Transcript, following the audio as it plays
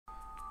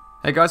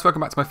Hey guys, welcome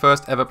back to my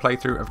first ever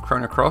playthrough of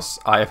Chrono Cross.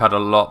 I have had a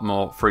lot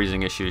more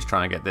freezing issues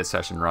trying to get this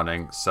session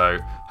running, so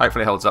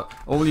hopefully it holds up.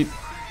 All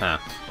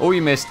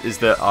you missed is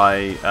that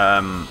I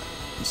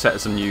set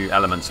some new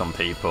elements on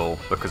people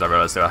because I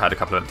realised that I had a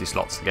couple of empty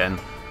slots again.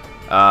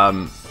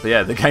 But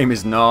yeah, the game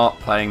is not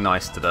playing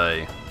nice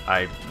today.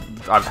 I've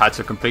had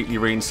to completely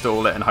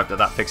reinstall it and hope that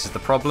that fixes the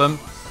problem.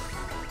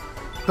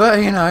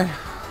 But you know,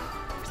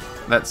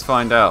 let's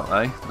find out,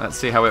 eh? Let's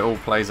see how it all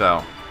plays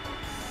out.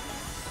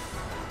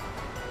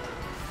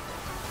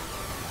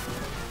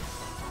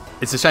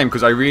 It's a shame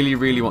because I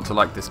really want to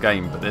like this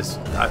game, but this,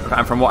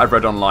 and from what I've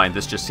read online,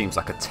 this just seems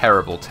like a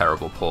terrible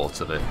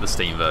port of it, the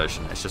Steam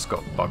version. It's just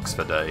got bugs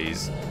for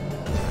days,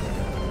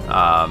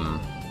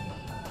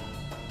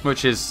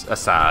 which is a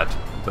sad,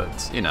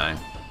 but you know,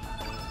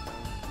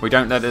 we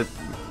don't want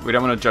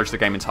to judge the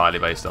game entirely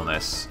based on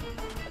this.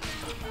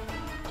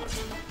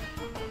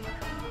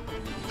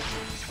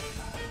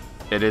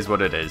 It is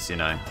what it is, you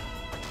know.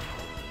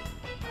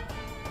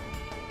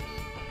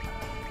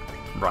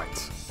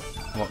 Right.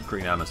 What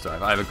green elements do I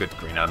have? I have a good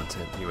green element to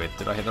hit you with.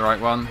 Did I hit the right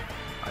one?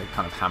 I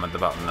kind of hammered the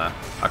button there.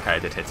 Okay, I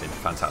did hit him.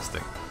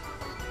 Fantastic.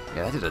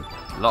 Yeah, that did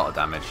a lot of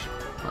damage.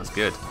 That's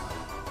good.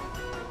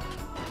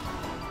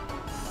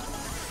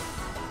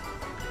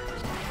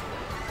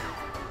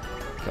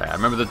 Okay, I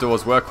remember the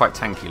doors were quite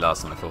tanky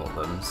last time I fought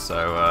them,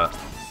 so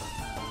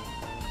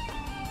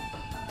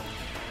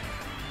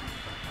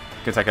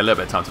gonna take a little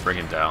bit of time to bring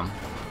him down.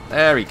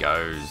 There he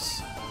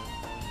goes.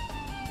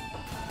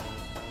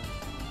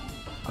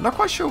 I'm not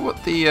quite sure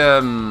what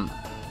the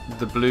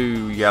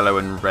blue, yellow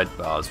and red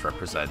bars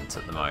represent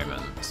at the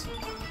moment.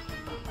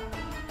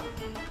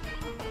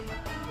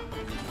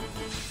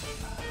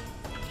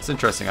 It's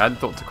interesting, I hadn't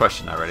thought to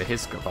question that really.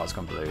 His bar's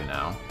gone blue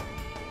now.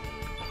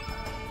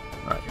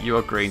 Right, you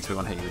are green, so we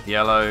want to hit you with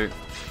yellow.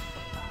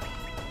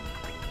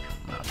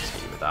 I'll just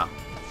hit you with that.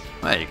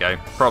 There you go,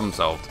 problem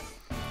solved.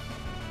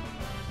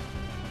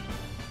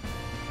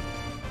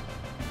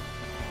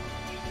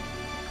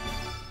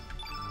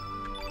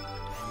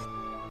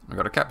 I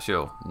got a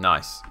capsule.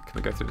 Nice. Can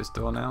we go through this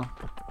door now?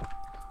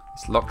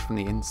 It's locked from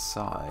the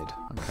inside.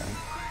 Okay.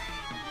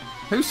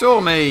 Who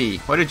saw me?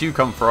 Where did you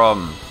come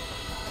from?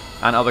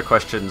 And other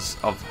questions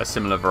of a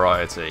similar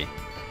variety.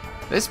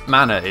 This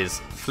manor is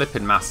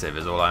flipping massive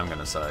is all I'm going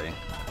to say.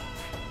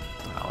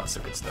 Oh, that's a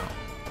good start.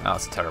 Oh,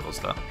 that's a terrible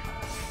start.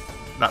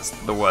 That's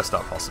the worst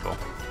start possible.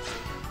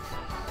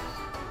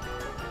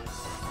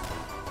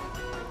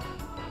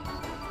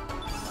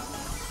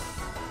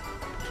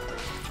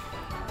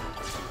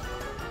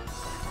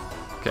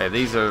 Okay,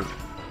 these are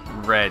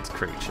red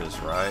creatures,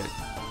 right?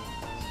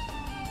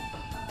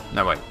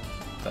 No, wait.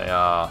 They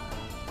are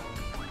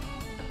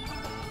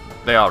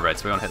red,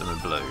 so we want to hit them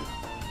with blue.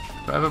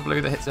 Do I have a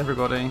blue that hits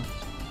everybody?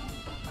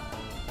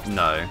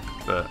 No,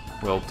 but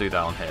we'll do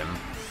that on him.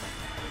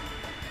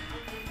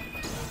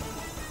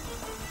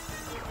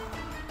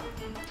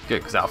 Good,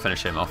 because that'll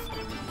finish him off.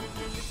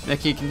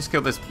 Nikki, can you just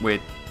kill this weird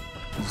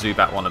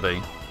Zubat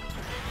wannabe?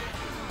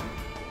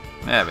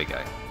 There we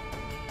go.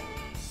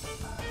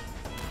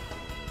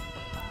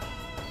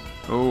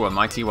 Ooh, a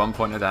mighty 1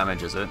 point of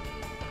damage, is it?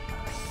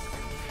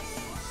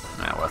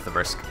 Nah, worth the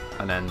risk.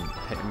 And then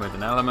hit him with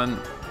an element.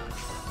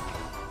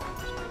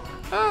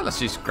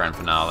 Let's use Grand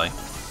Finale.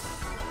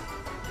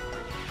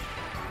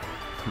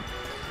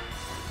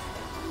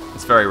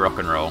 It's very rock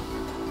and roll.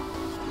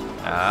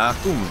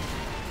 Boom.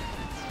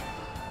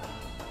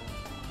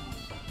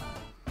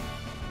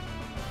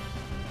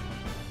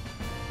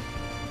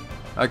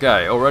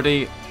 Okay,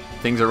 already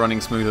things are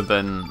running smoother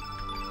than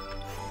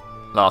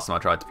last time I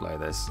tried to play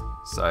this,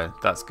 so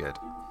that's good.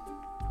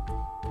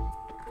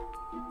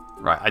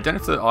 Right, I don't know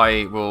if the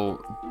eye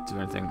will do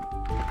anything.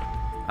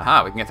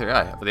 Aha, we can get through the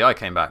eye, but the eye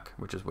came back,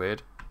 which is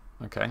weird.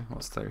 Okay,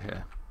 what's through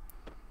here?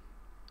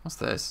 What's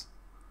this?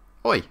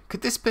 Oi,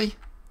 could this be?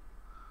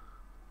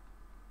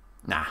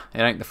 Nah,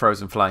 it ain't the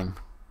frozen flame.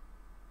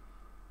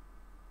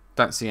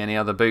 Don't see any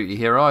other booty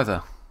here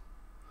either.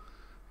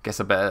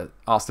 Guess I better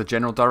ask the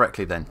general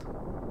directly then.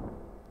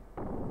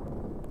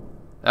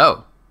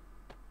 Oh.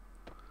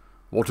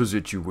 What is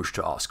it you wish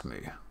to ask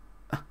me?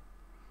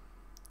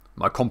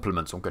 My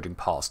compliments on getting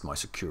past my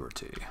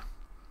security.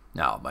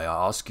 Now, may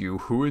I ask you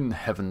who in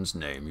heaven's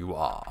name you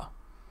are?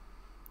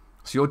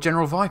 So you're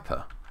General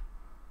Viper?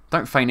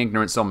 Don't feign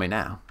ignorance on me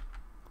now.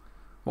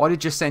 Why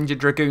did you send your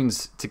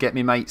dragoons to get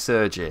me mate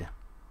Surge here?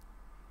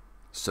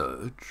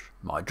 Surge?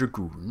 My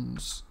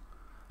dragoons?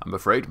 I'm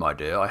afraid, my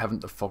dear, I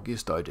haven't the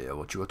foggiest idea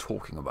what you are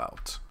talking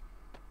about.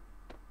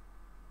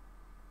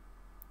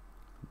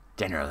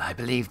 General, I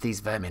believe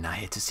these vermin are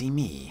here to see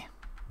me.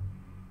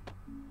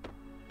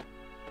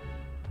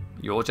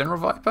 You're General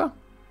Viper?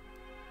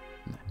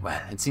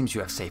 Well, it seems you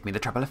have saved me the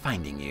trouble of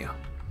finding you.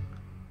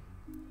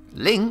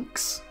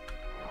 Lynx?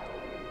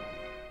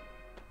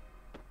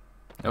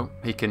 Oh,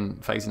 he can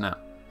phase in out.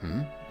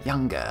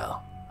 Young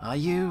girl, are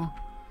you?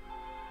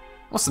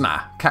 What's the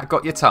matter? Cat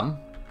got your tongue?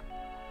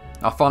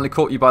 I've finally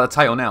caught you by the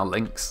tail now,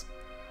 Lynx.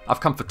 I've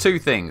come for two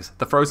things.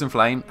 The frozen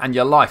flame and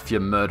your life,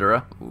 you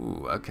murderer.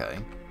 Ooh, okay.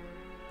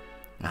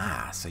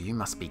 Ah, so you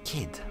must be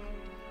Kid.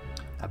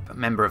 A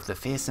member of the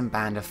fearsome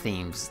band of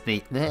thieves.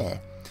 A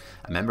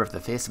member of the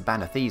fearsome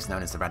band of thieves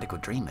known as the Radical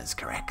Dreamers,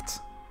 correct?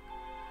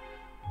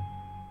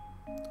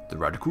 The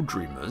Radical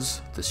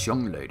Dreamers? This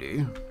young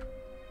lady?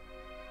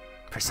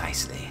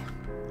 Precisely.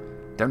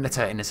 Don't let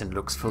her innocent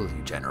looks fool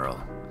you, General.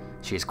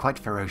 She is quite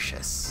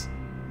ferocious.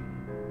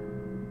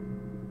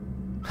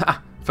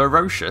 Ha!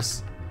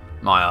 Ferocious?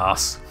 My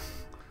arse.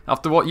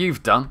 After what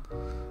you've done?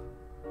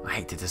 I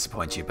hate to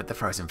disappoint you, but the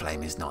Frozen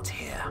Flame is not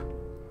here.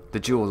 The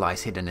jewel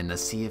lies hidden in the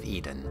Sea of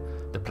Eden,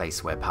 the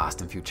place where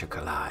past and future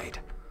collide.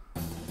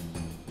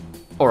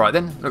 Alright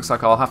then, looks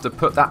like I'll have to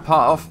put that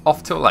part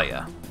off till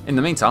later. In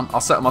the meantime,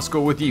 I'll settle my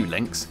score with you,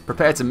 Lynx.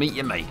 Prepare to meet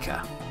your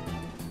maker.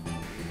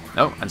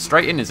 No, and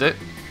straight in, is it?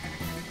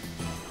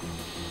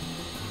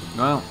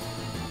 Well.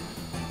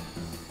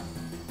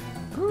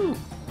 Ooh,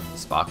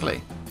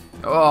 sparkly.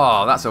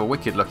 Oh, that's a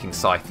wicked looking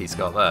scythe he's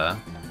got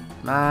there.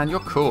 Man, you're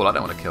cool. I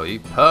don't want to kill you.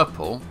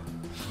 Purple?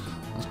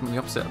 What's the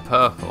opposite of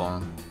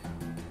purple?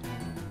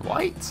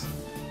 White?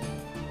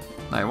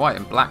 No, white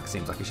and black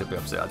seems like it should be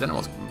opposite. I don't know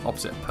what's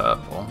opposite of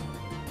purple.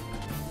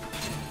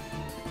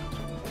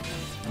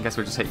 I guess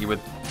we'll just hit you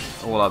with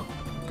all our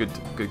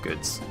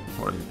goods.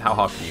 How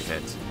hard can you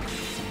hit?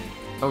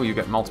 Oh, you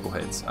get multiple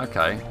hits.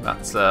 Okay,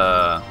 that's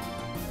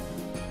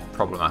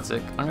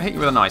problematic. I'm going to hit you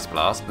with an Ice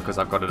Blast because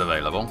I've got it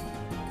available.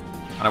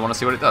 And I want to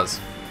see what it does.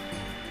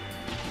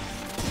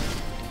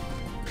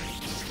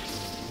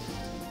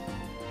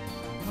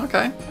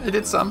 Okay, it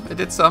did some. It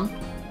did some.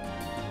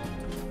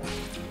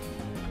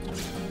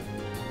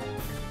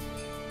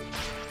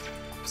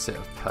 Opposite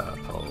of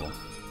purple.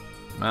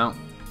 Well,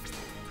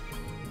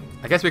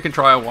 I guess we can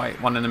try a white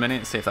one in a minute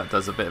and see if that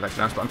does a bit of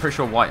extra damage, but I'm pretty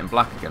sure white and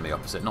black are going to be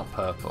opposite, not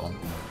purple.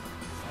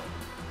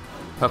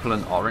 Purple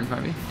and orange,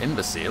 maybe?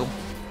 Imbecile.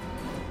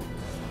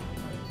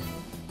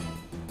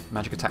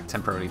 Magic attack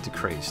temporarily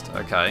decreased.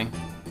 Okay.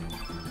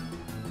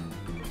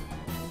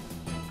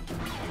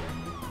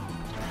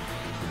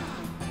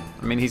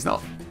 I mean, he's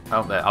not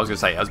out there. I was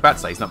about to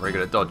say he's not very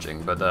good at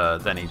dodging, but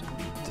then he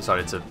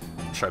decided to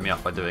show me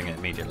up by doing it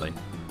immediately.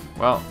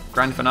 Well,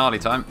 grand finale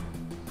time.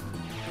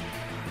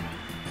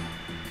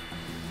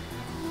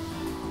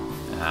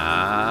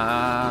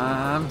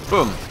 And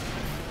boom.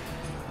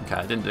 Okay,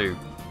 I didn't do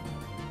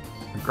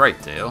a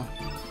great deal.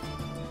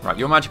 Right,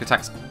 your magic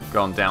attack's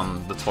gone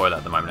down the toilet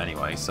at the moment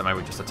anyway, so maybe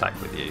we just attack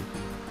with you.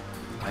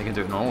 You can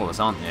do it on all of us,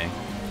 aren't you?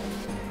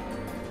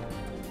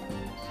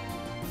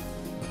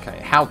 Okay,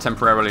 how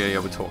temporarily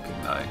are we talking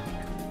though?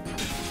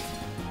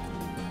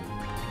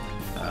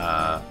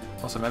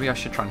 Also, maybe I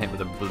should try and hit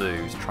with a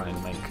blue to try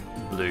and make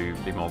blue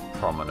be more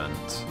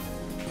prominent.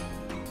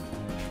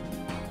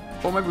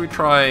 Or maybe we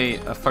try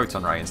a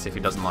photon ray and see if he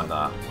doesn't like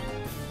that.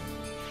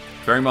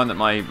 Bear in mind that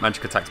my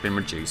magic attack's been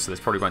reduced, so this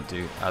probably won't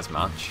do as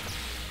much.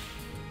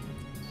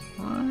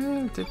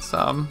 It did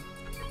some.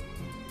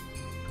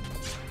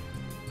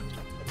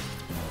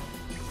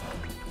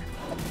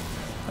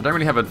 I don't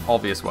really have an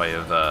obvious way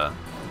of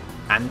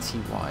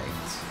anti-white.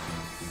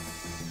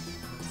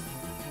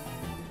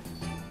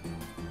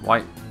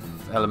 White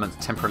element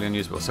temporarily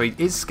unusable. So he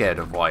is scared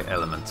of white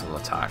elemental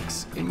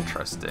attacks.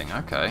 Interesting,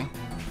 okay.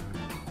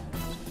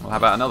 Well, how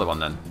about another one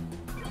then?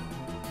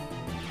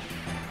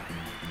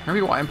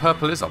 Maybe white and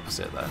purple is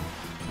opposite then.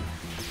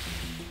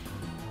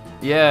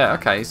 Yeah,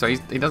 okay, so he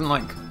doesn't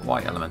like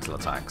white elemental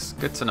attacks.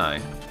 Good to know.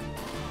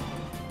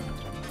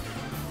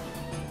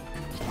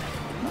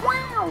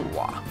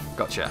 Wow!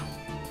 Gotcha.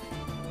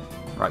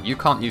 Right, you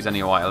can't use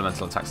any white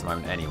elemental attacks at the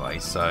moment anyway,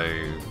 so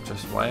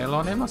just wail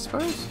on him, I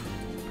suppose?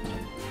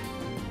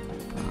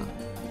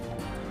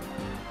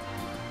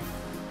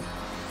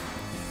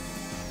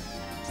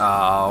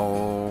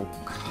 Oh,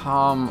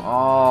 come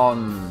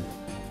on.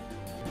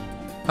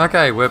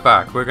 Okay, we're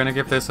back. We're going to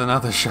give this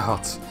another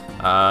shot.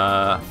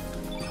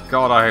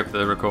 God, I hope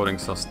the recording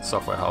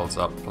software holds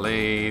up.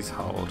 Please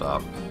hold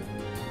up.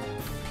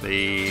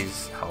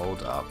 Please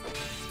hold up.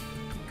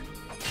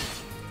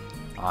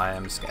 I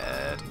am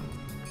scared.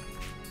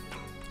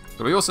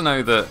 But we also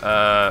know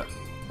that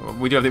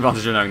we do have the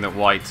advantage of knowing that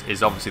white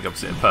is obviously the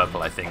opposite of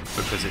purple, I think,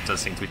 because it does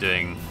seem to be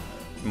doing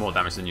more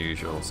damage than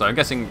usual. So I'm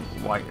guessing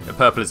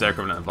purple is their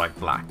equivalent of like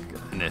black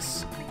in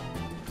this.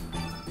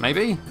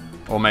 Maybe?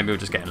 Or maybe we're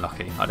just getting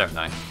lucky. I don't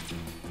know.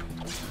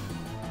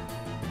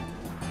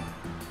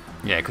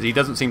 Yeah, because he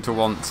doesn't seem to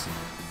want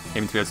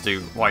him to be able to do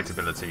white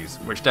abilities,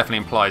 which definitely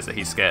implies that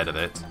he's scared of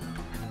it.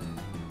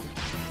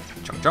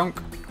 Chunk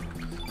chunk.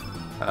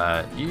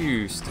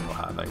 You still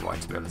have a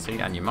white ability,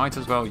 and you might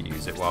as well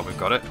use it while we've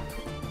got it.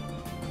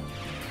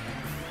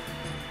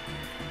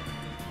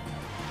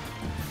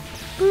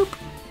 Boop.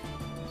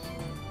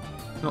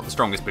 Not the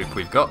strongest boop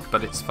we've got,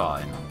 but it's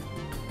fine.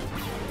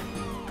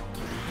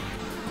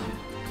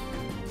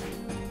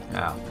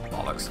 Ah,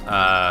 bollocks.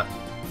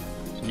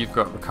 You've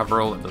got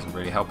Recover All, it doesn't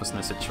really help us in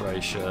this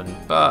situation,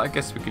 but I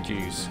guess we could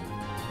use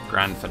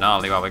Grand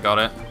Finale while we got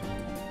it.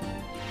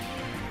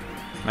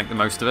 Make the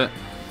most of it.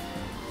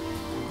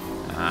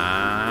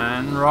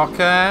 And rock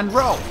and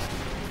roll!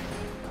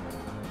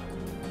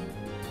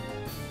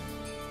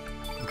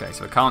 Okay,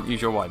 so we can't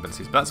use your white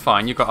abilities, but that's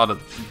fine. You've got other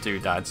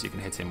doodads you can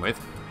hit him with.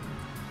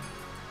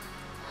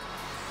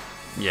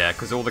 Yeah,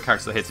 because all the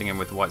characters are hitting him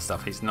with the white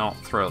stuff. He's not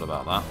thrilled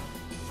about that.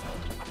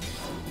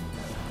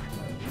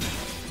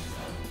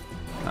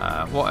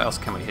 What else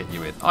can we hit you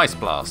with? Ice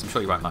Blast. I'm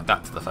sure you won't like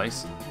that to the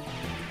face.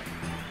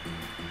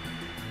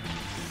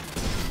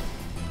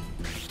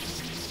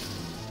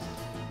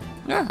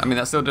 Yeah, I mean,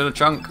 that still did a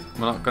chunk.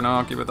 We're not going to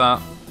argue with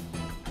that.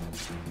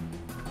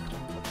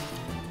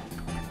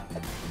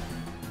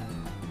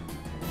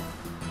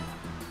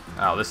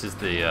 Oh, this is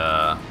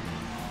the...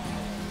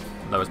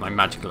 lowers my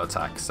magical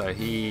attack, so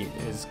he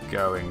is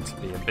going to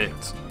be a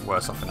bit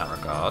worse off in that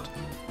regard.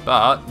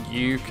 But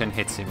you can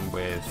hit him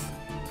with...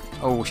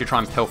 Oh, we should try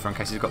and pilfer in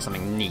case he's got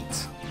something neat.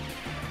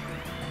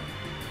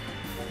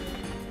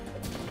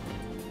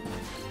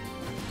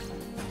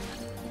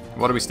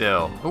 What do we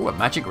steal? Oh, a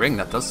magic ring.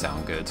 That does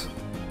sound good.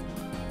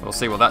 We'll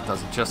see what that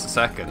does in just a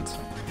second.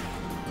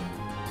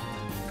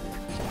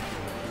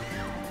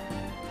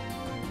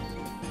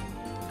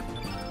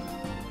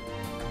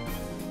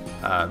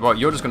 Well,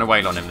 you're just going to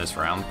wail on him this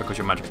round because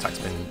your magic attack's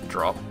been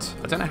dropped.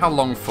 I don't know how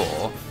long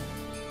for.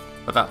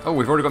 But that... Oh,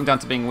 we've already got him down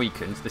to being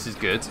weakened. This is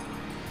good.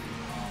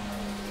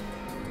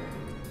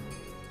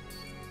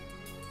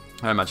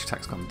 Magic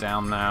attack's gone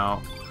down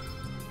now.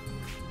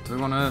 Do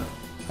we want to...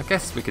 I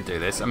guess we could do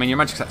this. I mean, your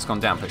magic attack's gone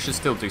down, but it should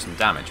still do some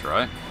damage,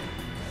 right?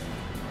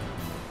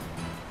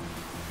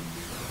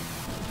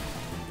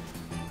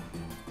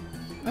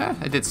 Yeah,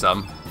 it did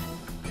some.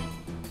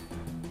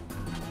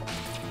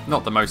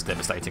 Not the most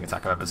devastating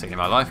attack I've ever seen in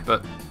my life,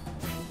 but...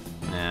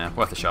 Yeah,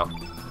 worth a shot.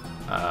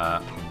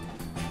 Oh,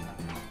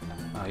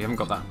 you haven't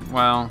got that.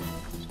 Well...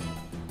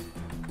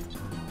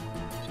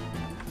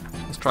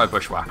 Let's try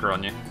Bushwhacker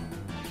on you.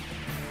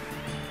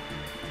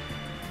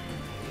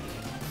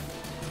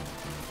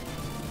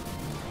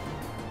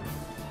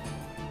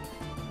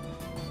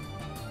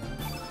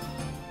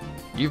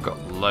 You've got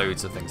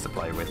loads of things to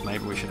play with.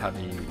 Maybe we should have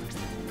you...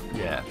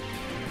 Yeah.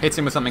 Hit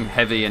him with something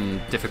heavy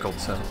and difficult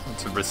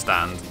to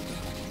withstand.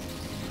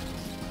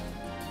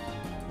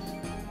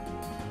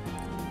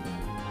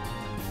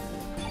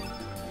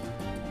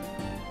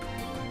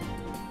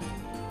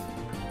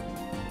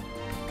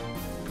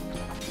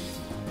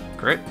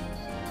 Crit.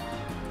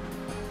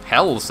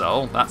 Hell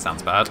Soul? That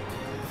sounds bad.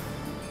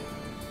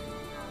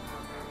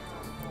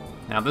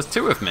 Now there's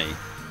two of me.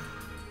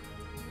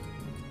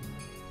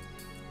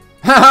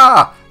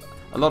 Haha!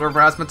 A lot of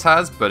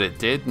razzmatazz, but it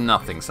did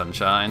nothing,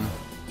 sunshine.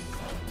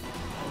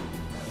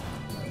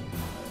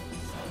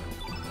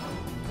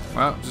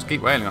 Well, just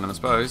keep wailing on him, I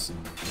suppose.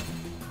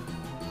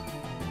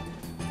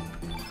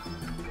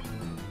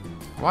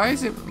 Why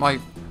is it my...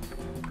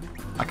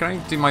 I can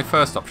only do my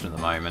first option at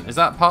the moment. Is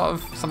that part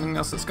of something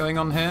else that's going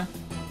on here?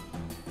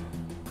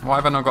 Why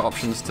have I not got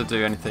options to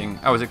do anything?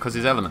 Oh, is it because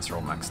his elements are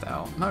all maxed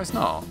out? No, it's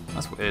not.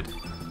 That's weird.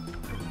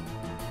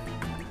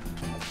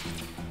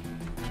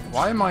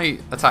 Why are my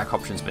attack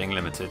options being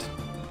limited?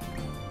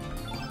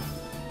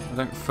 I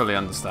don't fully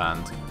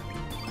understand.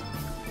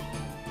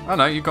 Oh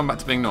no, you've gone back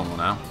to being normal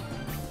now.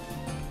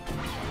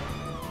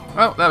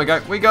 Oh, there we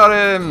go. We got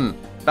him!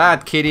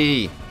 Bad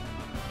kitty.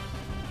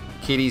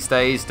 Kitty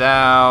stays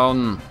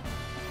down.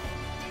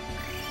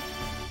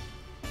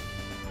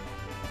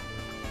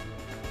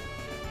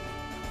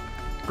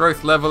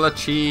 Growth level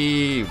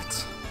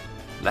achieved.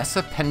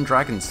 Lesser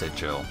Pendragon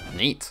Sigil.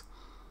 Neat.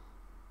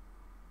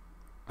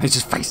 He's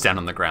just face down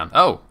on the ground.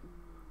 Oh!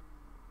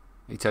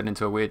 He turned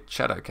into a weird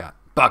shadow cat.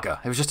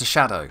 Bugger! It was just a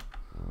shadow.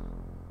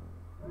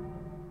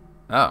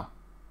 Oh.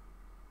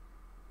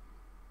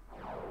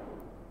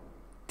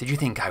 Did you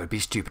think I would be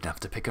stupid enough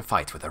to pick a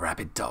fight with a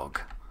rabid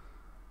dog?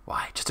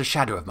 Why, just a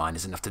shadow of mine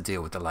is enough to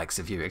deal with the likes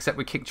of you. Except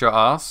we kicked your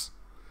ass.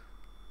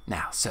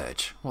 Now,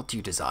 Serge, what do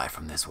you desire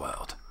from this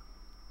world?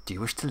 Do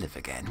you wish to live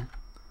again?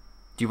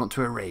 Do you want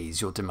to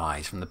erase your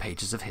demise from the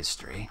pages of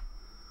history?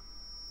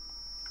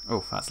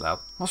 Oh, that's loud.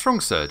 What's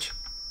wrong, Serge?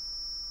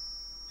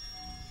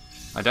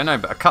 I don't know,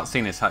 but a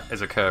cutscene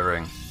is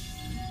occurring.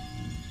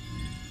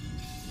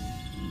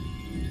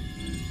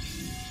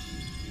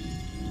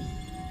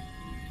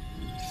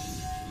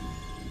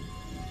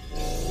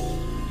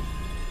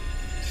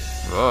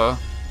 Whoa.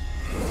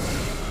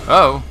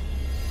 Oh.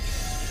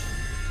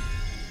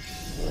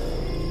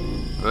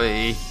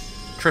 Wee.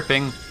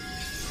 Tripping.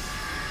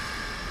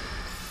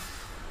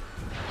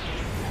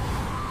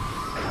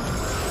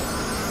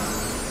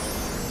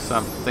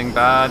 Something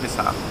bad is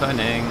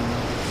happening.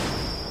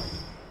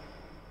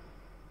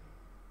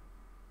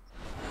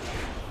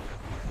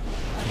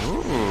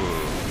 Ooh.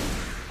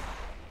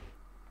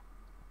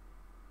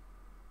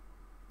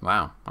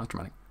 Wow, that's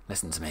dramatic.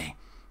 Listen to me.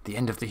 The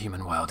end of the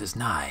human world is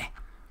nigh.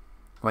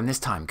 When this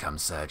time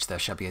comes, Serge, there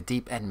shall be a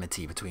deep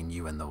enmity between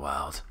you and the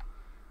world.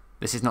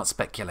 This is not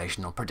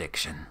speculation or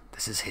prediction.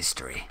 This is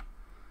history.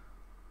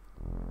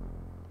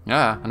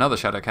 Yeah, another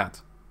shadow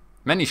cat.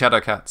 Many shadow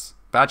cats.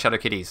 Bad shadow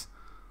kitties.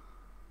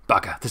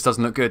 Bugger, this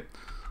doesn't look good.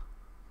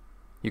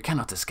 You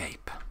cannot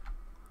escape.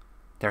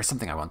 There is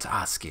something I want to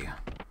ask you.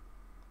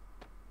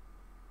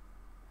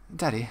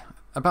 Daddy,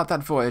 About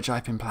that voyage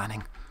I've been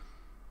planning.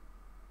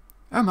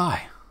 Oh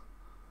my.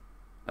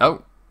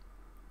 Oh.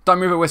 Don't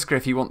move a whisker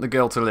if you want the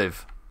girl to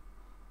live.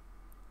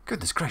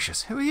 Goodness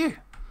gracious, who are you?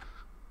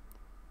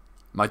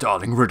 My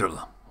darling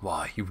Riddle.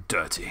 Why, you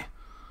dirty.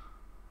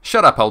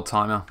 Shut up,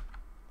 old-timer.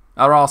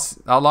 Our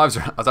lives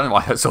are... I don't know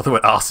why I saw the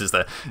word arse is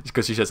there. It's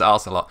because she says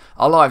arse a lot.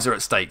 Our lives are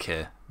at stake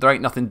here. There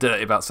ain't nothing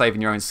dirty about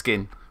saving your own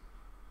skin.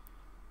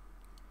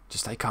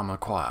 Just stay calm and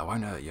quiet. I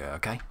won't hurt you,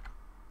 okay?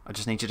 I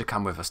just need you to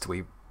come with us till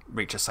we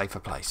reach a safer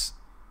place.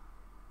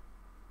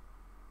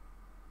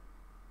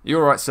 You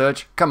alright,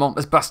 Serge? Come on,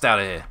 let's bust out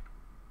of here.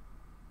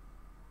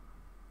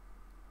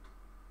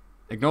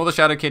 Ignore the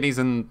shadow kiddies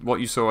and what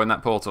you saw in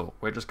that portal.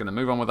 We're just going to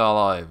move on with our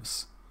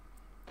lives.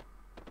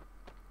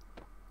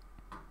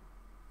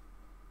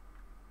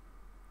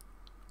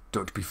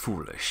 Don't be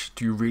foolish.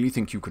 Do you really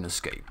think you can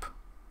escape?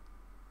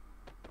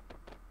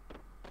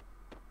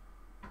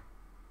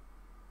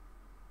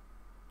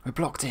 We're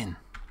blocked in.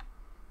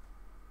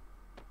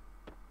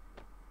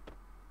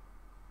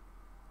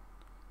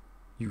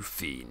 You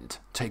fiend.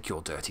 Take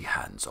your dirty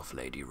hands off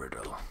Lady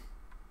Riddle.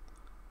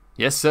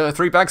 Yes, sir.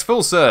 3 bags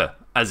full, sir.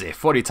 As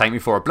if. What do you take me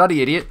for, a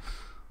bloody idiot?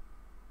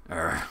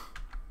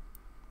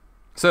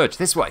 Serge,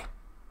 this way.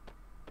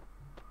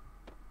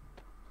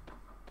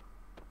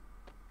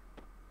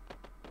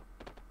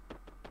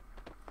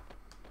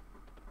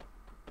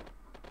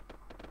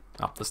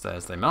 Up the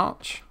stairs they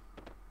march.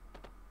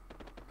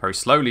 Very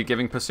slowly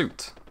giving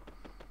pursuit.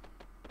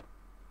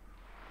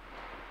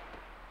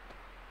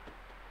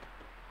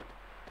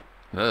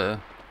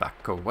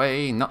 Back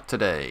away, not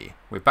today.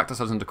 We've backed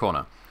ourselves into a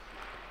corner.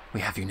 We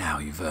have you now,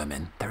 you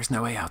vermin. There is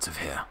no way out of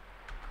here.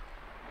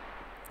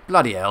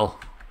 Bloody hell.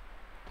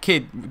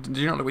 Kid,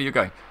 do you not know where you're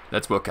going?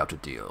 Let's work out a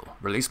deal.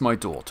 Release my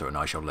daughter and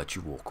I shall let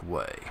you walk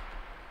away.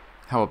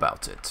 How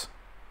about it?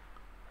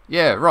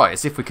 Yeah, right,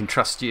 as if we can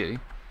trust you.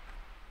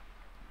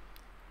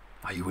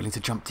 Are you willing to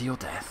jump to your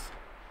death?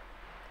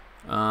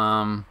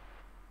 Oh.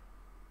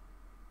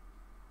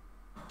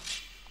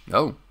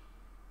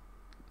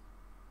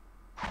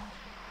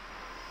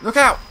 Look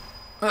out!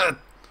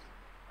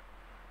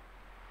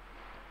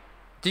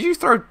 Did you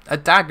throw a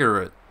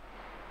dagger at...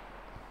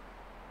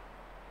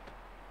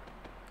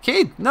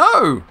 Kid,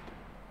 no!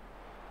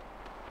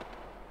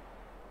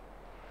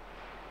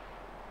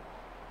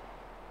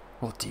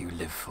 What do you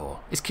live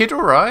for? Is Kid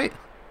alright?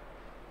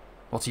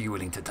 What are you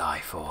willing to die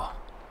for?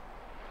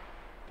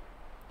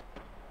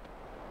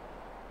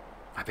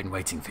 I've been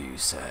waiting for you,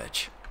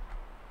 Serge.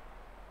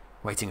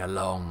 Waiting a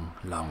long,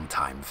 long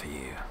time for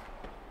you.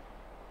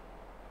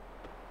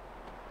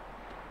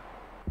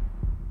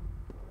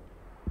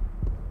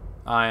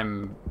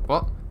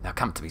 What? Now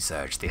come to me,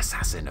 Serge, the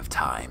assassin of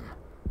time.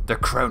 The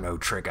Chrono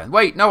Trigger.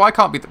 Wait, no, I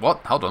can't be what?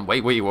 Hold on,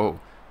 wait, whoa.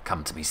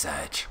 Come to me,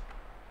 Serge.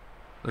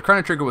 The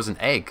Chrono Trigger was an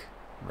egg,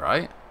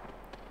 right?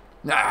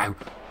 No!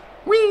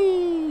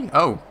 Whee!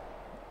 Oh.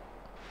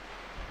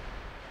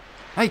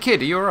 Hey,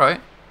 Kid, are you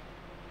alright?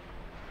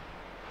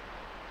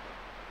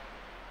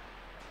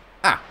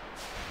 Ah.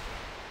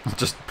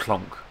 Just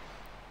plonk.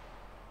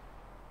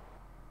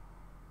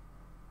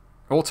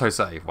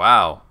 Autosave,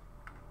 wow.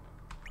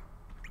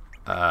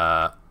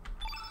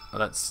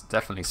 Let's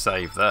definitely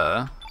save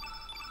there.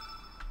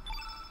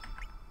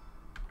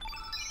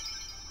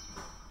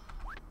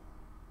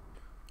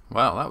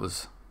 Wow, that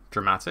was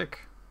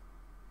dramatic.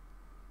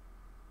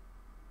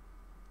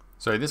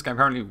 So this game,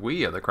 apparently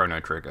we are the Chrono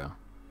Trigger.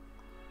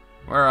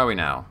 Where are we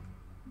now?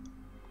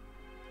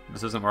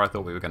 This isn't where I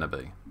thought we were going to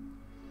be.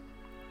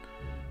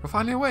 We're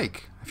finally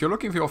awake. If you're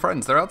looking for your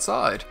friends, they're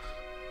outside.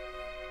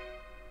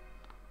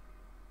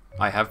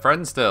 I have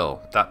friends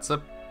still. That's a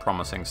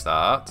promising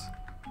start.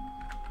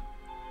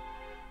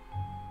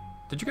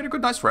 Did you get a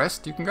good night's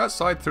rest? You can go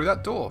outside through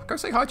that door. Go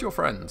say hi to your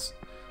friends.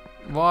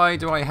 Why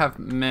do I have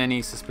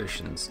many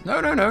suspicions?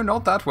 No,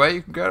 not that way.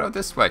 You can go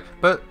this way.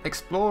 But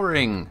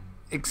exploring,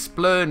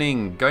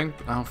 going...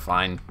 Oh,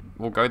 fine.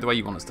 We'll go the way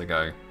you want us to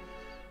go.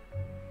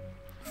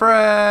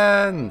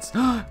 Friends!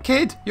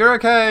 Kid, you're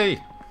okay!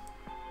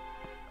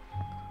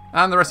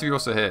 And the rest of you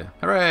also here.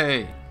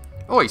 Hooray!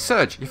 Oi,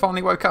 Serge, you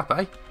finally woke up,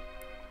 eh?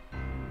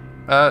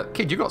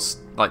 Kid, you got,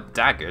 like,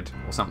 daggered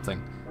or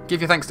something.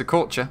 Give your thanks to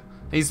Korcher.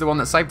 He's the one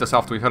that saved us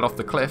after we fell off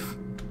the cliff.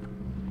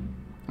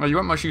 Well, you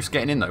weren't much use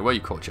getting in, though, were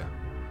you, Korcher?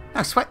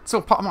 No sweat, it's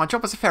all part of my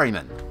job as a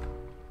ferryman.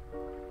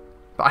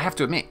 But I have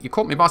to admit, you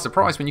caught me by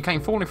surprise when you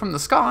came falling from the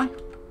sky.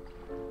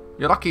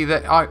 You're lucky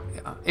that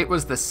it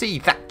was the sea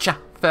that you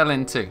fell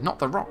into, not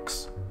the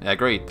rocks. Yeah,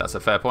 agreed, that's a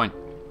fair point.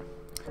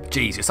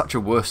 Jeez, you're such a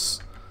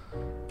wuss.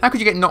 How could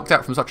you get knocked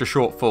out from such a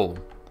short fall?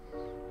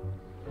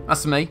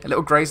 As for me, a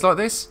little graze like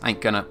this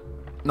ain't gonna...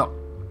 Not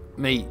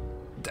me...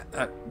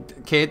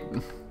 kid...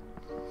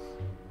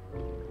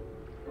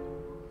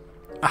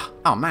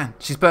 Oh man,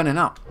 she's burning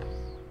up.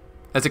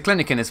 There's a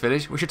clinic in this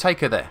village. We should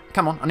take her there.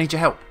 Come on, I need your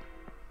help.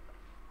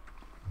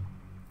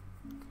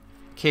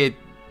 Kid,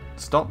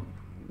 stop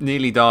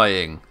nearly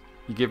dying.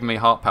 You're giving me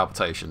heart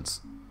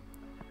palpitations.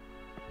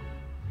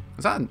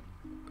 Is that an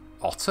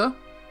otter?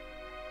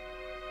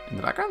 In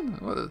the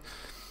background?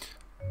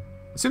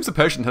 It seems the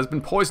patient has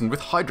been poisoned with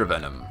hydra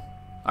venom.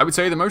 I would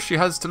say the most she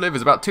has to live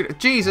is about 2...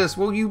 Jesus,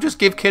 will you just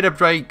give Kid a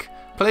break?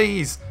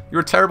 Please,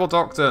 you're a terrible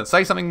doctor.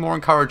 Say something more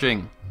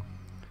encouraging.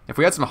 If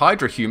we had some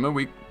hydra humour,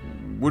 we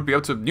would be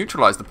able to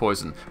neutralise the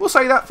poison. We'll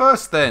say that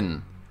first,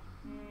 then.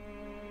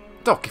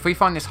 Doc, if we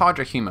find this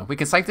hydra humour, we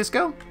can save this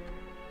girl?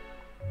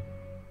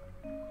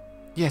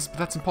 Yes, but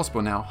that's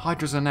impossible now.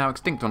 Hydras are now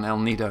extinct on El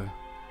Nido.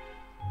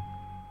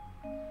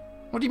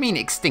 What do you mean,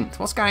 extinct?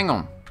 What's going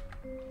on?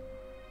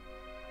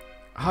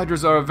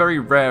 Hydras are very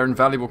rare and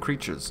valuable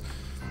creatures.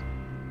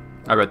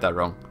 I read that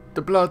wrong.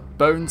 The blood,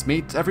 bones,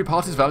 meat, every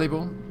part is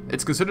valuable.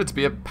 It's considered to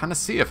be a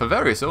panacea for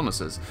various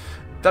illnesses.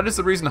 That is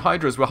the reason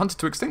hydras were hunted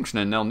to extinction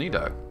in El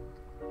Nido.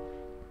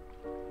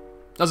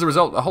 As a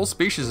result, a whole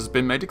species has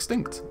been made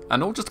extinct,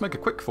 and all just to make a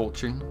quick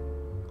fortune.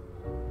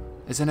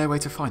 Is there no way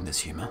to find this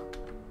humour?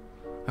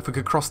 If we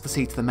could cross the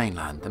sea to the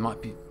mainland, there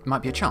might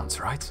be a chance,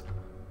 right?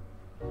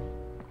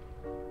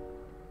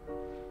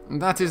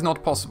 That is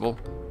not possible.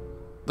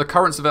 The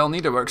currents of El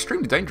Nido are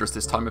extremely dangerous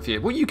this time of year.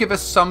 Will you give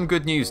us some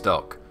good news,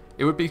 Doc?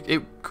 It would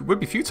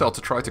be futile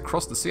to try to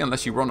cross the sea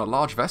unless you were on a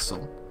large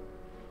vessel.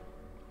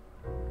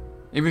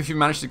 Even if you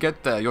manage to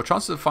get there, your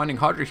chances of finding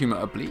hydra humour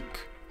are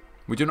bleak.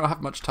 We do not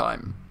have much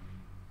time.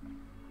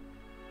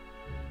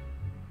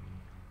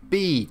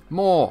 Be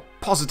more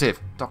positive,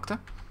 Doctor.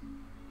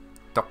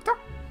 Doctor?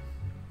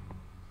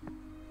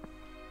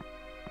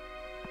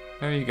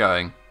 Where are you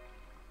going?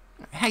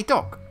 Hey,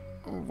 Doc.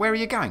 Where are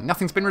you going?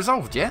 Nothing's been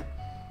resolved yet?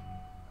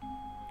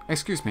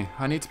 Excuse me,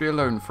 I need to be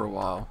alone for a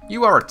while.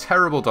 You are a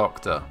terrible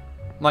doctor.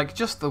 Like,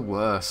 just the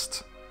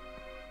worst.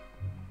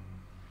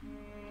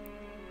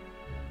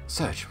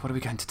 Serge, what are we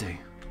going to do?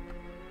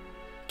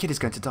 Kid is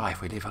going to die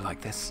if we leave her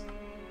like this.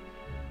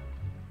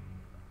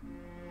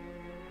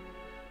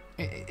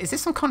 Is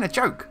this some kind of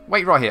joke?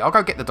 Wait right here, I'll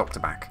go get the doctor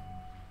back.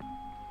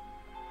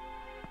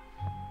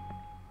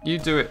 You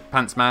do it,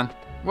 Pants Man.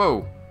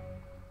 Whoa.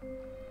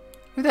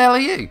 Who the hell are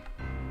you?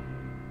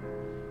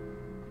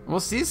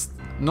 What's this?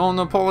 Non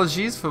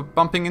apologies for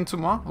bumping into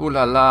moi? Oh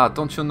la la,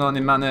 don't you know any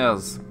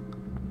manners?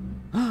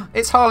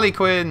 It's Harley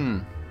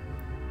Quinn!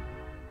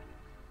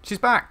 She's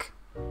back!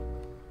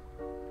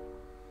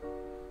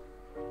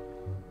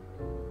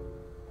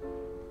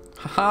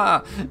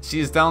 Haha, she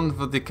is down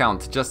for the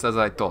count, just as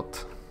I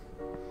thought.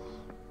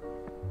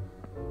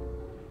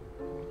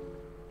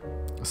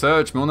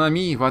 Serge, mon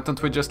ami, why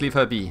don't we just leave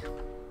her be?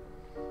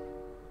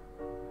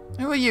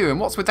 Who are you, and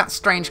what's with that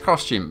strange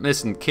costume?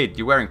 Listen, kid,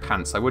 you're wearing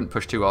pants. I wouldn't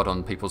push too hard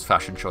on people's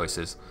fashion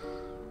choices.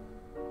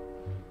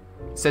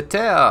 C'est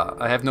terre.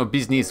 I have no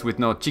business with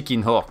no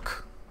chicken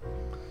hawk.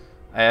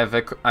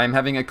 I'm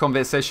having a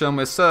conversation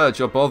with Serge.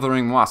 You're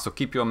bothering moi, so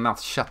keep your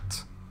mouth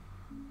shut.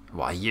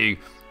 Why, you?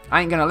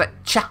 I ain't gonna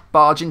let Cha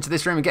barge into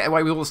this room and get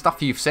away with all the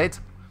stuff you've said.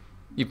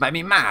 You've made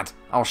me mad.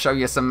 I'll show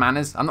you some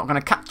manners. I'm not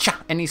gonna cut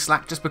Cha any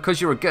slack just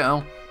because you're a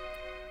girl.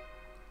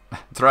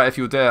 Try if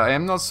you dare. I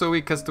am not so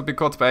weak as to be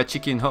caught by a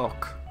chicken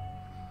hawk.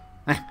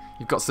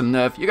 You've got some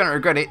nerve. You're gonna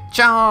regret it.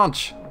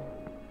 Charge!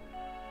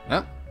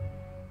 Oh.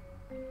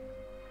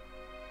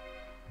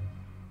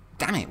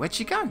 Damn it, where'd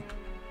she go?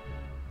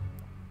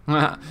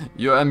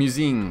 You're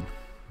amusing.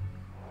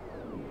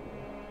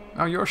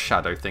 Oh, you're a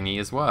shadow thingy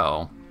as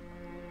well.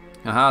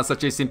 Aha,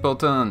 such a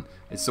simpleton.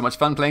 It's so much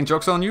fun playing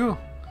jokes on you.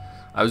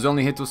 I was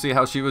only here to see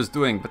how she was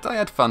doing, but I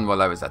had fun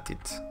while I was at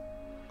it.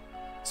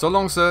 So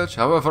long, Serge.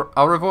 However,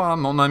 au revoir,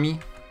 mon ami.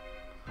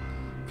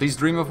 Please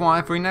dream of moi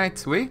every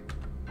night, oui?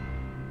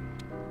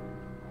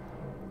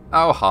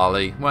 Oh,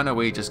 Harley, when are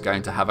we just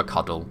going to have a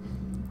cuddle?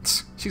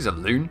 She's a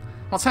loon.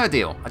 What's her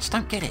deal? I just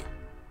don't get it.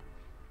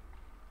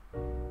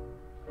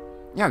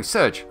 Yo,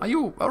 Serge,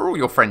 are all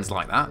your friends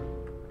like that?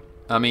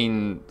 I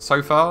mean,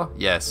 so far,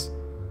 yes.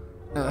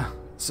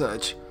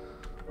 Serge.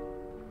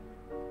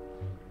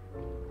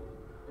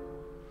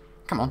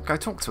 Come on, go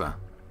talk to her.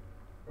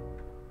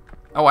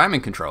 Oh, I am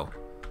in control.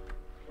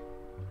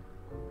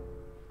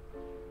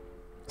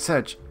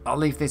 Serge, I'll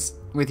leave this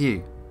with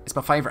you. It's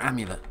my favourite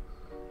amulet.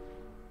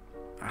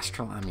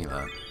 Astral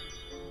amulet.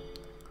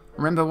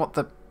 Remember what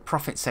the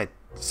prophet said,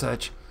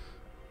 Serge.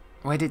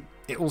 Where did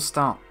it all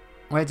start?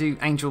 Where do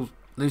angels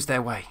lose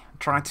their way?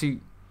 Try to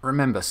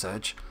remember,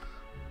 Serge.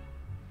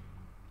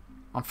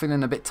 I'm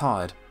feeling a bit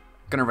tired.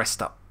 Gonna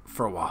rest up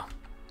for a while.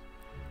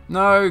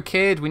 No,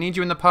 kid, we need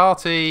you in the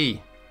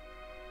party.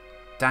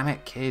 Damn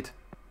it, kid.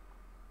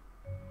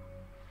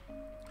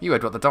 You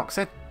heard what the doc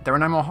said. There are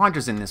no more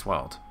hydras in this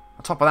world.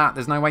 On top of that,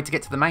 there's no way to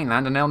get to the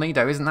mainland, and El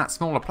Nido isn't that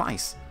small a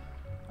place.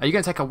 Are you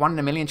going to take a 1 in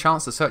a million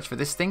chance to search for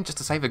this thing just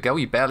to save a girl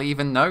you barely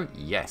even know?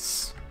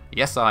 Yes.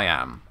 Yes, I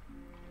am.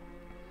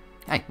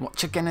 Hey,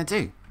 what you gonna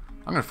do?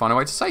 I'm gonna find a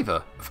way to save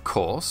her. Of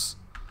course.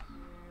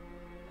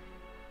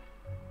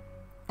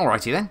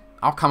 Alrighty then.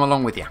 I'll come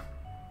along with you.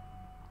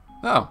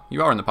 Oh,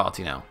 you are in the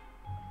party now.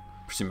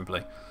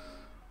 Presumably.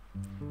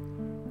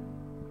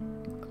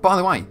 By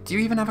the way, do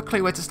you even have a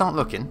clue where to start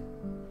looking?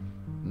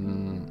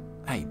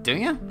 Hey, do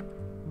you?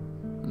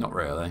 Not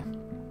really.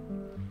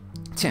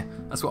 Tch,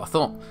 that's what I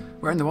thought.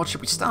 Where in the world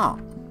should we start?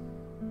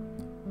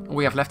 All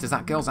we have left is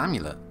that girl's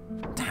amulet.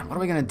 Damn, what are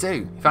we going to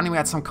do? If only we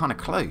had some kind of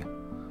clue.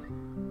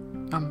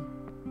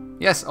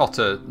 Yes,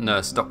 Otter,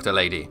 nurse, doctor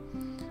lady.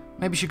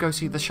 Maybe you should go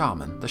see the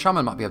shaman. The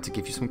shaman might be able to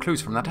give you some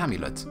clues from that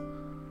amulet.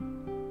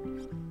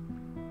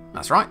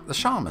 That's right, the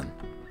shaman.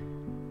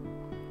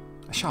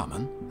 A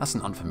shaman? That's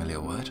an unfamiliar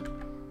word.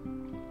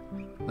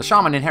 The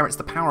shaman inherits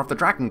the power of the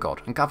dragon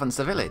god and governs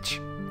the village.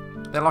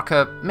 They're like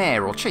a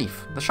mayor or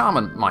chief. The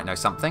shaman might know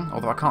something,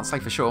 although I can't say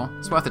for sure.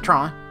 It's worth a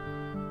try.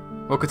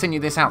 We'll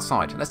continue this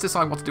outside. Let's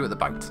decide what to do at the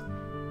boat.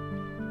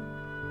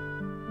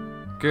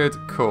 Good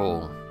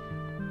call.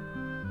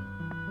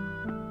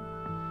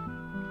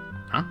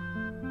 Huh?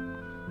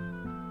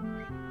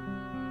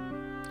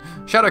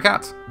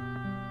 Shadowcat!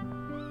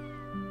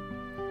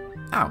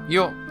 Oh,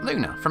 you're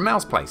Luna from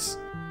Mel's place.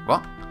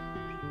 What?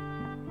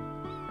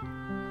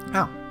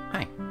 Oh,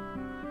 hey.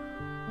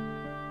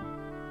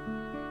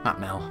 That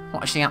Mel,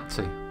 what is she up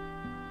to?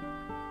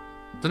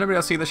 Did anybody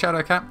else see the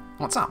Shadowcat?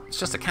 What's up? It's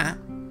just a cat.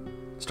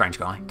 Strange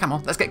guy. Come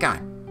on, let's get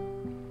going.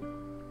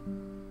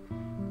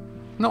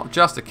 Not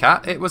just a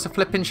cat, it was a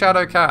flipping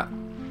Shadowcat.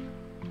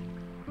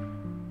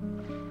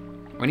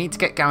 We need to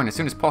get going as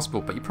soon as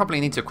possible, but you probably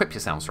need to equip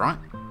yourselves, right?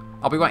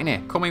 I'll be waiting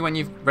here. Call me when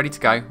you're ready to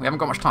go. We haven't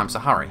got much time, so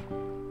hurry.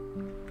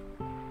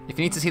 If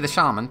you need to see the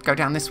shaman, go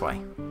down this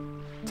way.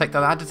 Take the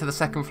ladder to the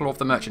second floor of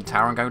the merchant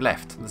tower and go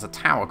left. There's a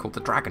tower called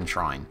the Dragon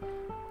Shrine.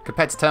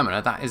 Compared to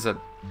Termina, that is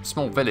a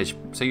small village,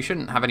 so you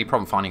shouldn't have any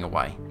problem finding a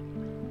way.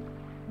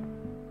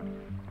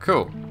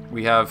 Cool.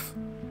 We have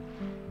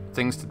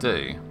things to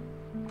do.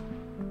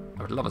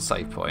 I would love a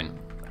save point.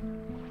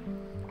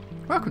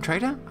 Welcome,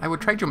 trader. I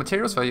would trade your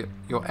materials for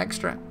your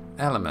extra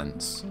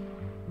elements.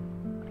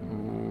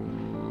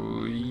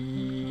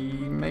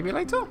 Maybe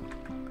later?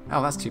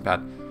 Oh, that's too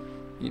bad.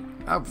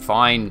 Oh,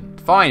 fine.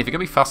 Fine. If you're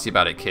going to be fussy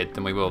about it, kid,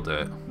 then we will do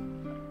it.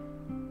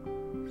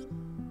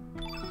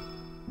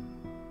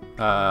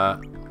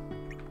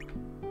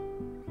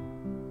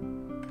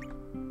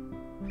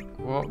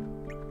 What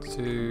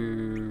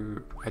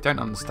do... I don't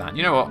understand.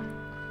 You know what?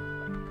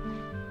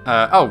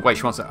 Oh, wait,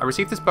 she wants it. I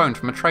received this bone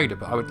from a trader,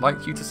 but I would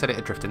like you to set it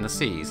adrift in the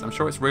seas. I'm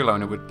sure its real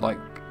owner would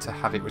like to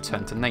have it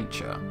returned to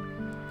nature.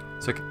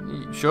 So,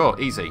 sure,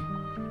 easy.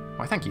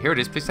 Why, thank you. Here it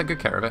is. Please take good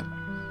care of it.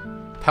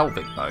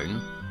 Pelvic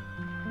bone.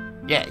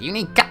 Yeah, you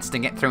need guts to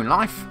get through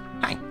life.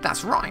 Hey,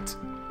 that's right.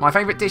 My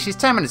favourite dish is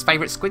Termina's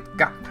favourite squid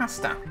gut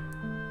pasta.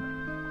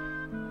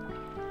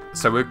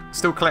 So we're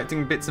still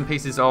collecting bits and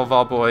pieces of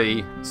our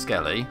boy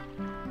Skelly.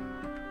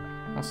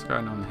 What's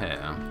going on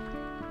here?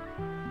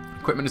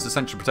 Equipment is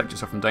essential to protect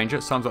yourself from danger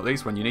at times like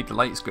these when you need the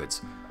latest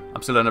goods.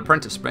 I'm still an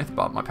apprentice smith,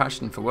 but my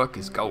passion for work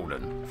is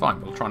golden.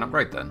 Fine, we'll try and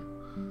upgrade then.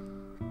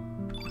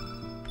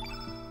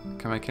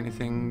 Can I make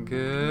anything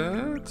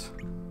good?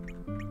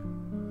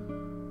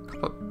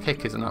 Copper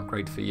pick is an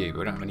upgrade for you, but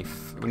we don't have any.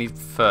 We need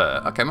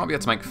fur. Okay, might be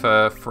able to make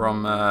fur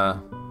from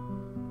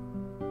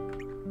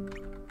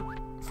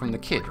the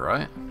kid,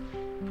 right?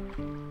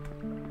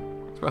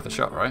 It's worth a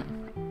shot, right?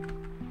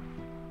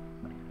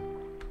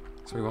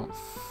 So we want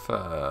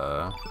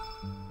fur.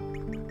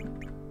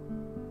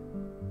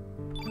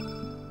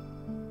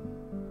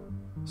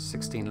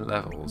 $16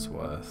 levels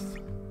worth.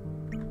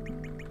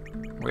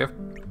 We have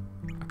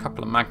a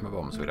couple of magma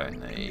bombs we don't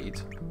need.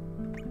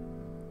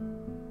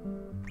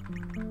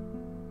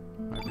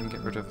 Maybe we can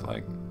get rid of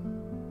like...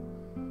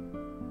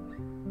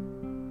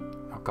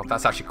 Oh god,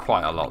 that's actually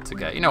quite a lot to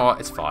get. You know what?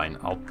 It's fine.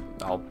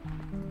 I'll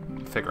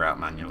figure out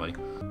manually.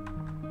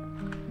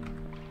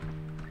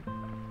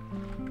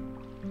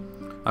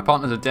 My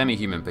partner's a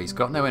demi-human beast.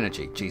 Got no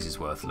energy. Jesus,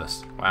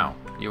 worthless. Wow,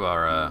 you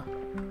are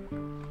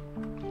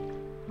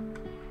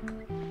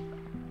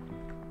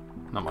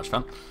not much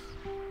fun.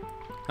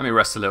 Let me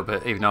rest a little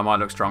bit, even though I might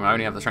look strong. I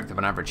only have the strength of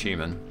an average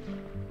human.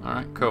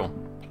 Alright, cool.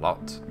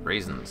 Plot,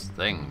 reasons,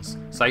 things.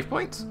 Save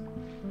point?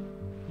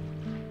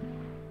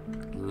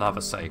 Love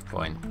a save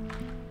point.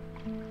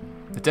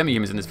 The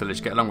demi-humans in this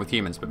village get along with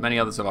humans, but many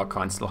others of our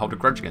kind still hold a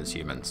grudge against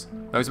humans.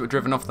 Those that were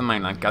driven off the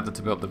mainland gathered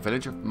to build the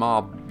village of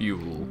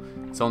Marbule.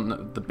 It's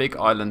on the big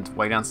island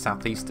way down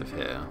southeast of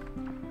here.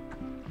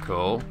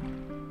 Cool.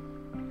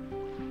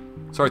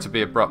 Sorry to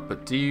be abrupt,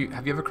 but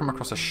have you ever come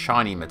across a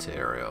shiny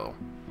material?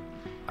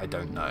 I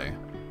don't know.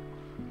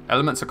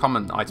 Elements are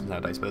common items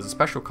nowadays, but there's a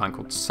special kind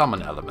called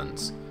summon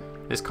elements.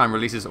 This kind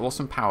releases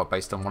awesome power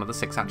based on one of the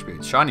 6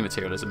 attributes. Shiny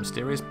material is a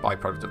mysterious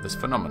byproduct of this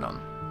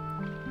phenomenon.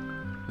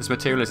 This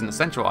material is an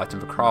essential item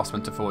for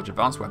craftsmen to forge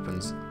advanced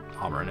weapons,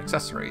 armor and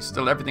accessories.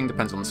 Still, everything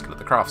depends on the skill of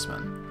the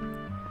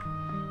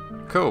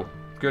craftsman. Cool.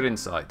 Good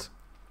insight.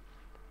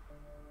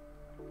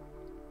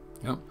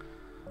 Yep.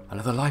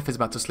 Another life is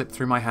about to slip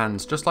through my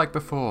hands, just like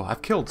before.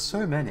 I've killed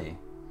so many.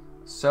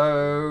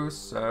 So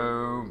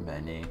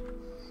many.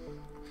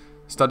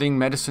 Studying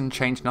medicine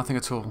changed nothing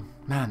at all.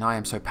 Man, I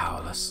am so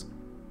powerless.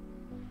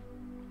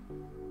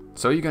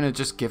 So are you going to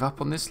just give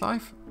up on this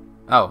life?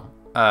 Oh,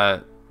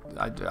 I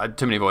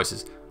too many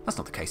voices. That's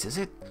not the case, is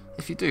it?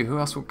 If you do, who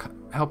else will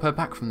help her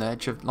back from the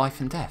edge of life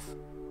and death?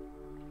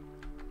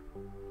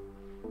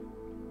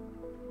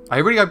 I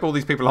really hope all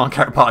these people aren't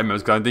character party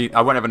members going,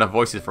 I won't have enough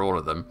voices for all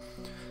of them.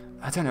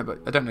 I don't know, but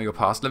I don't know your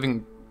past.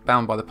 Living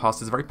bound by the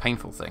past is a very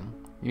painful thing.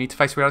 You need to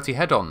face reality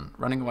head on.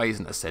 Running away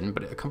isn't a sin,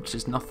 but it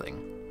accomplishes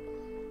nothing.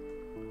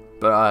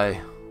 But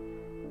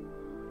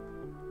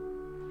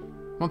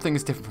one thing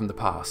is different from the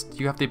past.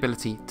 You have the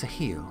ability to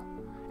heal.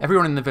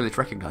 Everyone in the village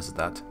recognises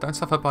that. Don't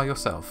suffer by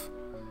yourself.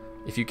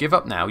 If you give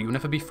up now, you'll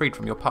never be freed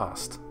from your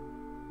past.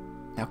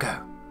 Now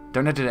go.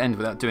 Don't let it end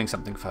without doing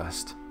something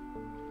first.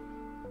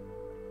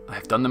 I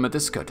have done them a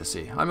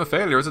discourtesy. I'm a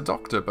failure as a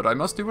doctor, but I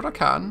must do what I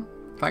can.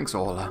 Thanks,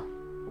 Orla.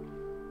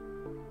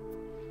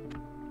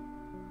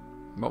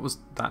 What was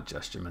that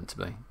gesture meant to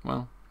be?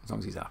 Well, as long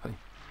as he's happy.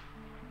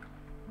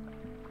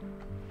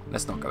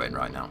 Let's not go in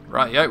right now.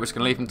 Right, yeah, we're just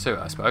going to leave him to it,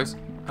 I suppose.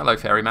 Hello,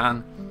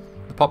 ferryman.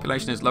 The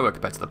population is lower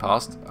compared to the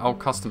past. Old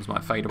customs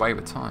might fade away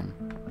with time.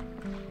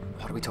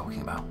 What are we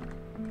talking about?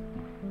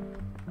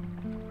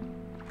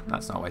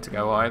 That's not a way to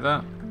go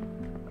either.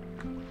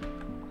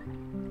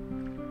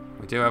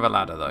 We do have a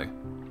ladder, though.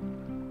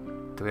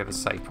 Do we have a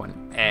save point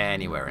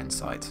anywhere in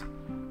sight?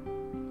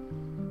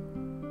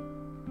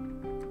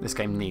 This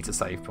game needs a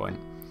save point.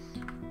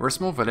 We're a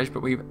small village,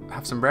 but we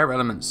have some rare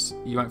elements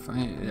you won't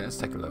find. Yeah, let's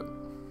take a look.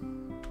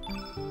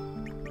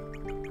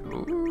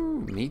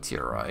 Ooh,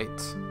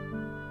 meteorite.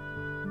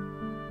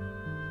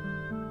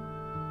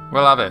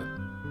 We'll have it.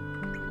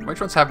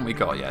 Which ones haven't we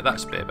got yet? That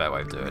should be a better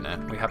way of doing it.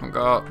 We haven't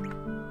got...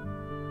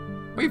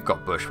 We've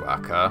got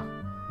Bushwhacker.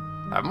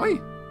 Haven't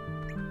we?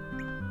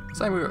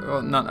 Same with...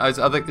 Well, none. Is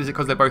it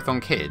because they're both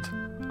on Kid?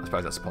 I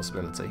suppose that's a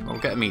possibility. We'll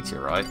get a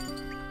meteorite.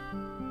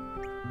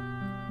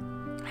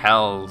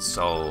 Hell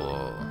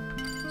Soul.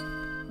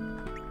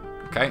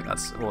 Okay,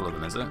 that's all of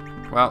them, is it?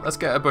 Well, let's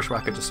get a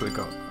Bushwhacker just so we've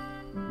got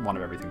one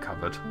of everything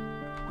covered.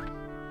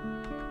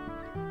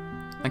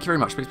 Thank you very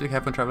much. Please be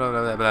careful and travel.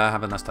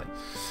 Have a nice day.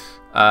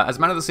 As a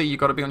man of the sea, you've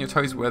got to be on your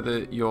toes whether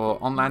you're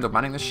on land or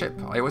manning the ship.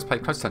 I always pay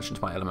close attention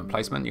to my element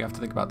placement. You have to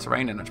think about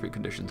terrain and attribute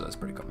conditions. That's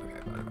pretty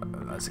complicated.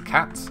 There's a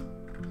cat.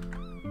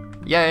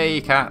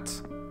 Yay, cat.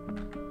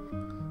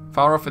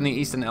 Far off in the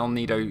eastern El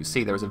Nido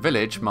Sea, there is a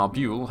village,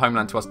 Marbule,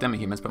 homeland to us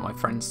demi-humans, but my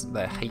friends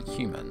there hate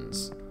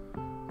humans.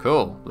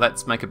 Cool.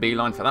 Let's make a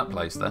beeline for that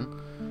place then.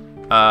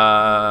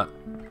 Oh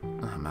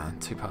man,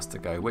 2 past to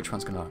go. Which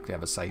one's going to actually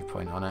have a save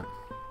point on it?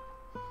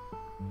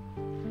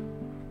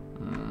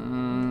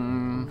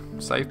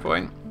 Save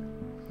point.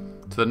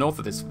 To the north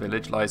of this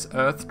village lies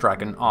Earth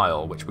Dragon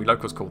Isle, which we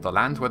locals call the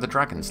land where the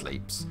dragon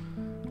sleeps.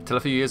 Until a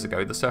few years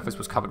ago, the surface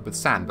was covered with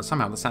sand, but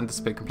somehow the sand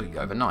disappeared completely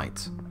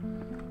overnight.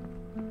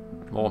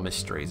 More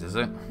mysteries, is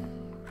it?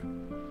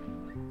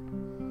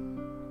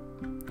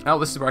 Oh,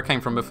 this is where I came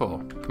from before.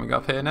 Can we go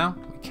up here now?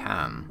 We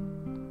can.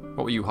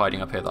 What were you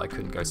hiding up here that I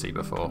couldn't go see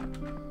before?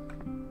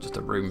 Just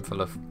a room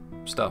full of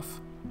stuff.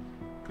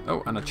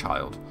 Oh, and a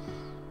child.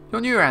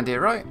 You're new around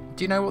here, right?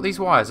 Do you know what these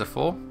wires are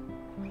for?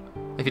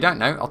 If you don't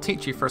know, I'll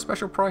teach you for a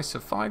special price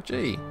of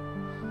 5G.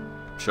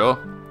 Sure.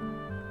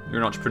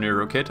 You're an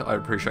entrepreneurial kid. I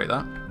appreciate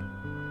that.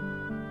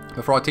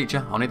 Before I teach you,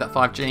 I'll need that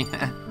 5G.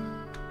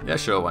 Yeah,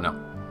 sure, why not?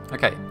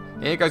 Okay,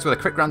 here goes with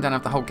a quick rundown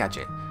of the whole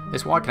gadget.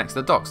 This wire connects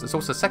to the docks. There's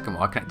also a second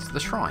wire connected to the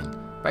shrine.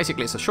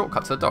 Basically, it's a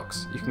shortcut to the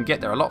docks. You can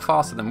get there a lot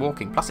faster than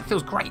walking, plus it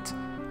feels great.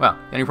 Well,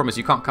 the only problem is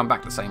you can't come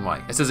back the same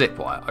way. It's a zip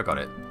wire, I got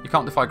it. You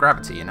can't defy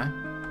gravity, you know?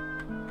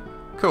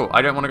 Cool,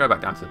 I don't want to go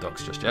back down to the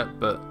docks just yet,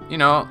 but, you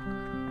know what?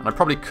 And I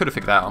probably could have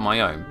figured that out on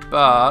my own,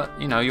 but,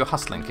 you know, you're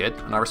hustling, kid,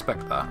 and I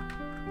respect that.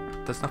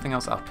 There's nothing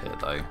else up here,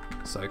 though,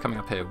 so coming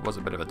up here was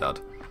a bit of a dud.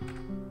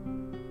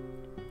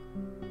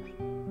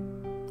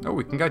 Oh,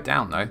 we can go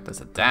down, though.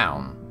 There's a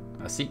down.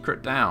 A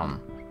secret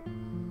down.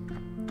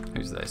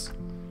 Who's this?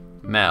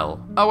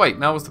 Mel. Oh, wait,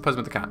 Mel was the person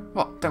with the cat.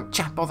 What? Don't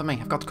chat, bother me.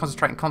 I've got to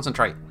concentrate and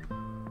concentrate.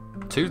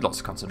 2 lots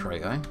to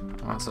concentrate, eh?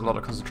 Well, that's a lot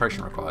of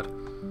concentration required.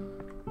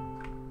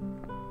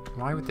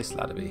 Why would this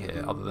ladder be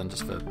here, other than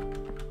just for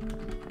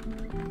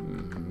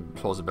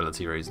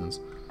plausibility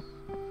reasons?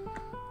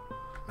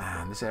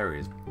 Man, this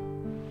area is...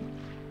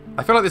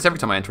 I feel like this every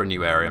time I enter a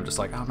new area. I'm just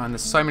like, oh man,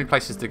 there's so many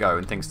places to go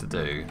and things to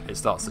do. It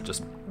starts to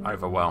just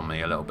overwhelm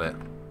me a little bit.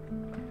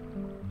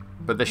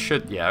 But this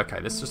should... Yeah, okay,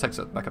 this just takes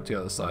it back up to the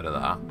other side of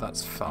that.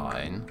 That's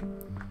fine.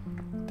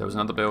 There was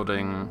another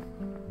building...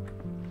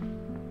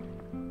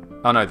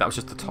 Oh no, that was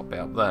just the top bit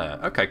up there.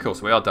 Okay, cool,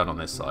 so we are done on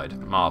this side.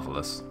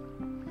 Marvellous.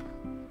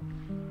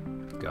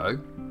 Go.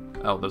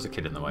 Oh, there's a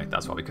kid in the way.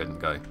 That's why we couldn't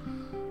go.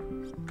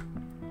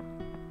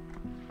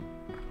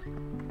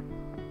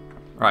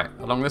 Right,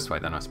 along this way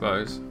then, I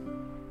suppose.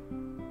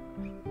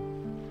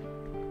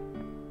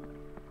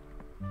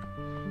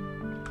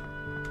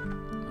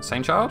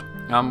 Same child?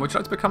 Would you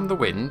like to become the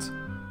wind?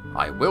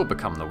 I will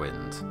become the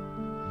wind.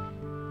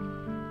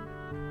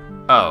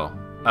 Oh,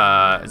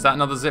 is that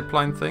another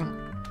zipline thing?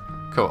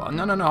 Cool.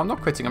 No, I'm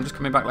not quitting. I'm just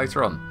coming back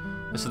later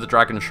on. This is the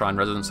Dragon Shrine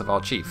residence of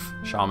our chief,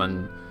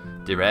 Shaman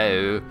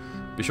Direu.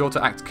 Be sure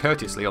to act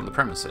courteously on the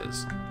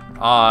premises.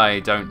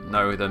 I don't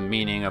know the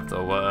meaning of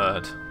the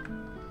word.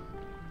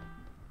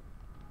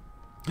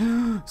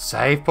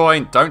 Save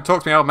point! Don't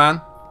talk to me, old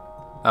man!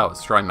 Oh,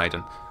 it's Shrine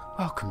Maiden.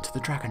 Welcome to the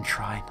Dragon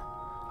Shrine.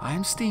 I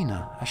am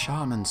Stina, a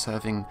shaman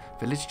serving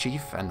village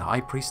chief and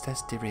high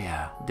priestess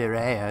Direa.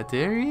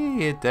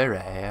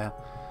 Direa.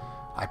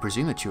 I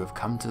presume that you have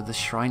come to the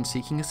shrine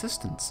seeking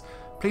assistance.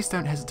 Please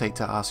don't hesitate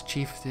to ask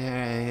Chief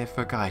Direa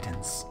for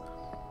guidance.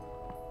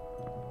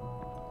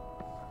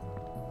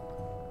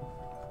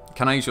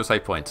 Can I use your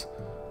save point?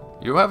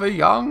 You have a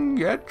young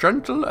yet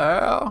gentle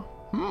air.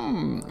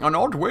 An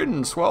odd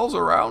wind swirls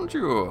around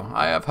you.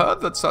 I have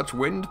heard that such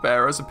wind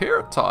bearers appear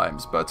at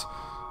times, but...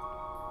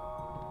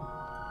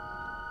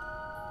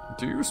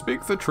 Do you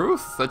speak the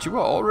truth, that you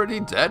are already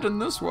dead in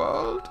this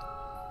world?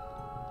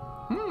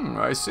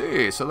 I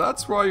see. So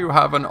that's why you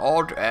have an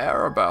odd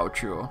air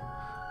about you.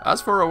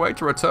 As for a way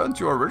to return to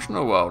your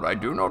original world, I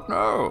do not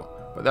know.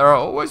 But there are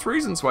always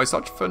reasons why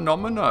such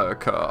phenomena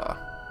occur.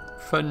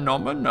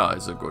 Phenomena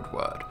is a good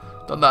word.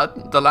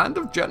 The land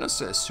of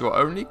Genesis, your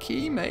only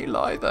key may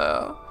lie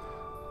there.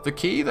 The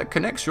key that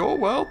connects your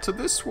world to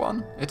this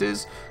one. It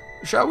is,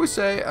 shall we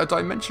say, a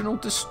dimensional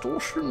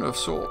distortion of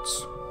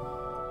sorts.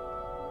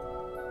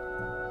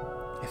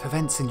 If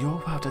events in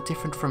your world are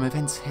different from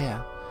events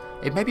here,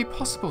 it may be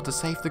possible to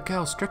save the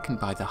girl stricken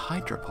by the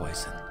Hydra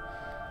poison.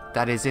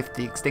 That is, if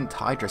the extinct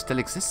Hydra still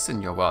exists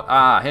in your world.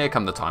 Ah, here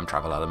come the time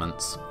travel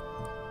elements.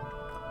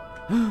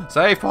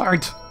 Save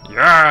point!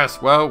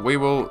 Yes! Well, we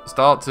will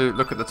start to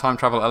look at the time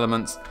travel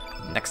elements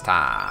next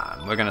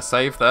time. We're going to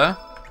save there.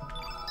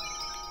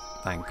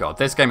 Thank God.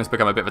 This game has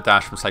become a bit of a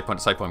dash from save point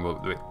to save point.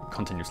 We're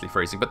continuously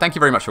freezing. But thank you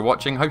very much for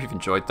watching. Hope you've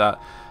enjoyed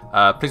that.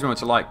 Please remember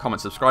to like,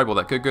 comment, subscribe, all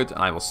that good, and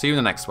I will see you in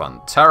the next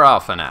one. Ta-ra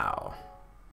for now.